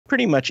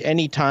pretty much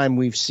any time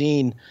we've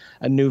seen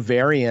a new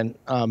variant,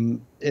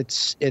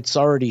 it's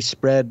already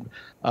spread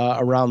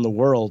around the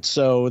world.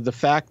 So the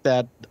fact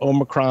that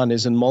Omicron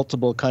is in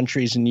multiple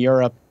countries in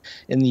Europe,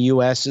 in the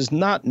U.S., is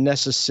not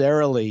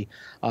necessarily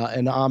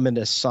an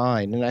ominous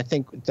sign. And I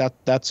think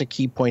that's a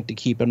key point to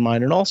keep in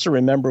mind. And also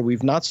remember,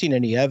 we've not seen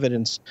any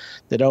evidence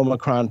that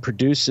Omicron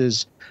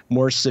produces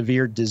more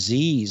severe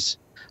disease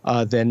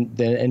than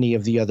any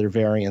of the other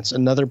variants.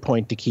 Another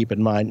point to keep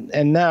in mind.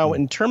 And now,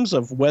 in terms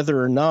of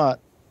whether or not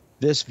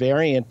this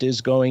variant is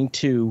going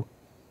to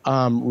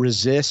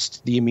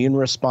resist the immune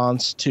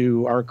response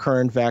to our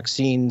current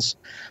vaccines,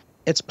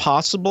 it's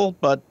possible,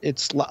 but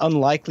it's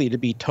unlikely to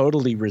be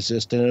totally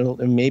resistant.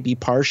 It may be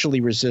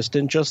partially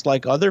resistant, just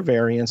like other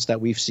variants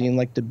that we've seen,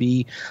 like the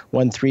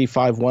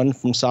B1351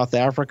 from South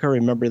Africa.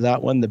 Remember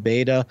that one, the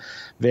Beta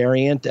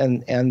variant,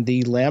 and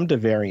the Lambda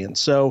variant.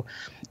 So,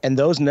 and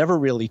those never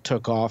really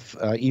took off,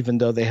 even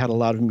though they had a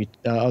lot of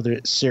other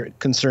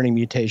concerning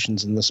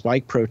mutations in the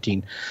spike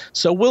protein.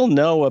 So we'll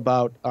know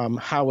about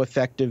how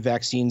effective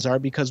vaccines are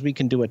because we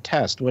can do a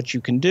test. What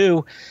you can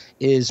do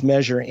is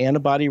measure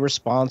antibody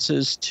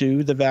responses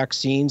to the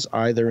vaccines,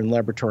 either in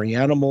laboratory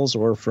animals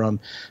or from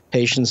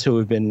patients who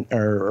have been,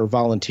 or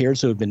volunteers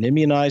who have been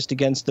immunized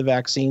against the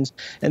vaccines,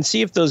 and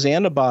see if those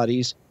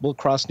antibodies will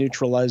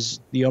cross-neutralize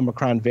the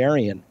Omicron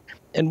variant.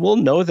 And we'll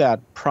know that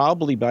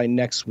probably by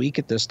next week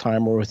at this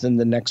time or within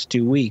the next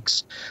 2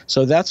 weeks.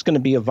 So that's going to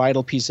be a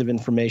vital piece of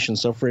information.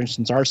 So, for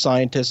instance, our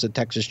scientists at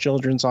Texas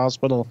Children's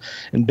Hospital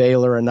and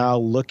Baylor are now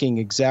looking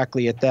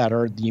exactly at that,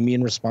 or the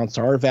immune response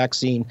to our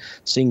vaccine,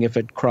 seeing if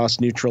it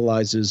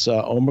cross-neutralizes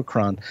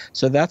Omicron.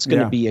 So that's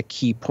going to be a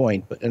key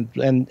point.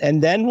 And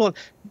then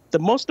the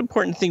most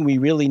important thing we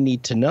really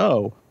need to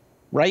know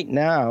right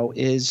now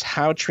is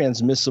how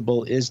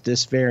transmissible is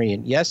this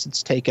variant. Yes,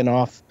 it's taken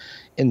off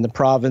in the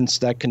province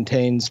that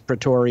contains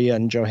Pretoria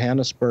and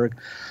Johannesburg,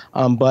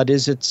 but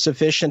is it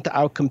sufficient to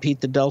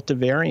outcompete the Delta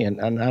variant?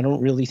 And I don't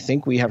really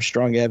think we have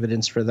strong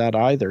evidence for that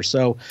either.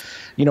 So,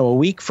 a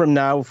week from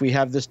now, if we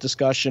have this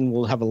discussion,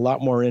 we'll have a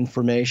lot more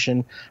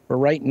information. But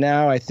right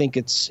now, I think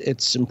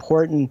it's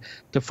important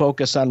to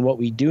focus on what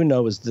we do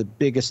know is the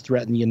biggest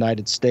threat in the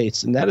United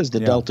States, and that is the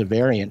Delta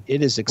variant.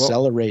 It is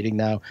accelerating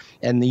now,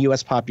 and the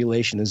U.S.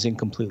 population is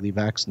incompletely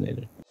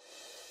vaccinated.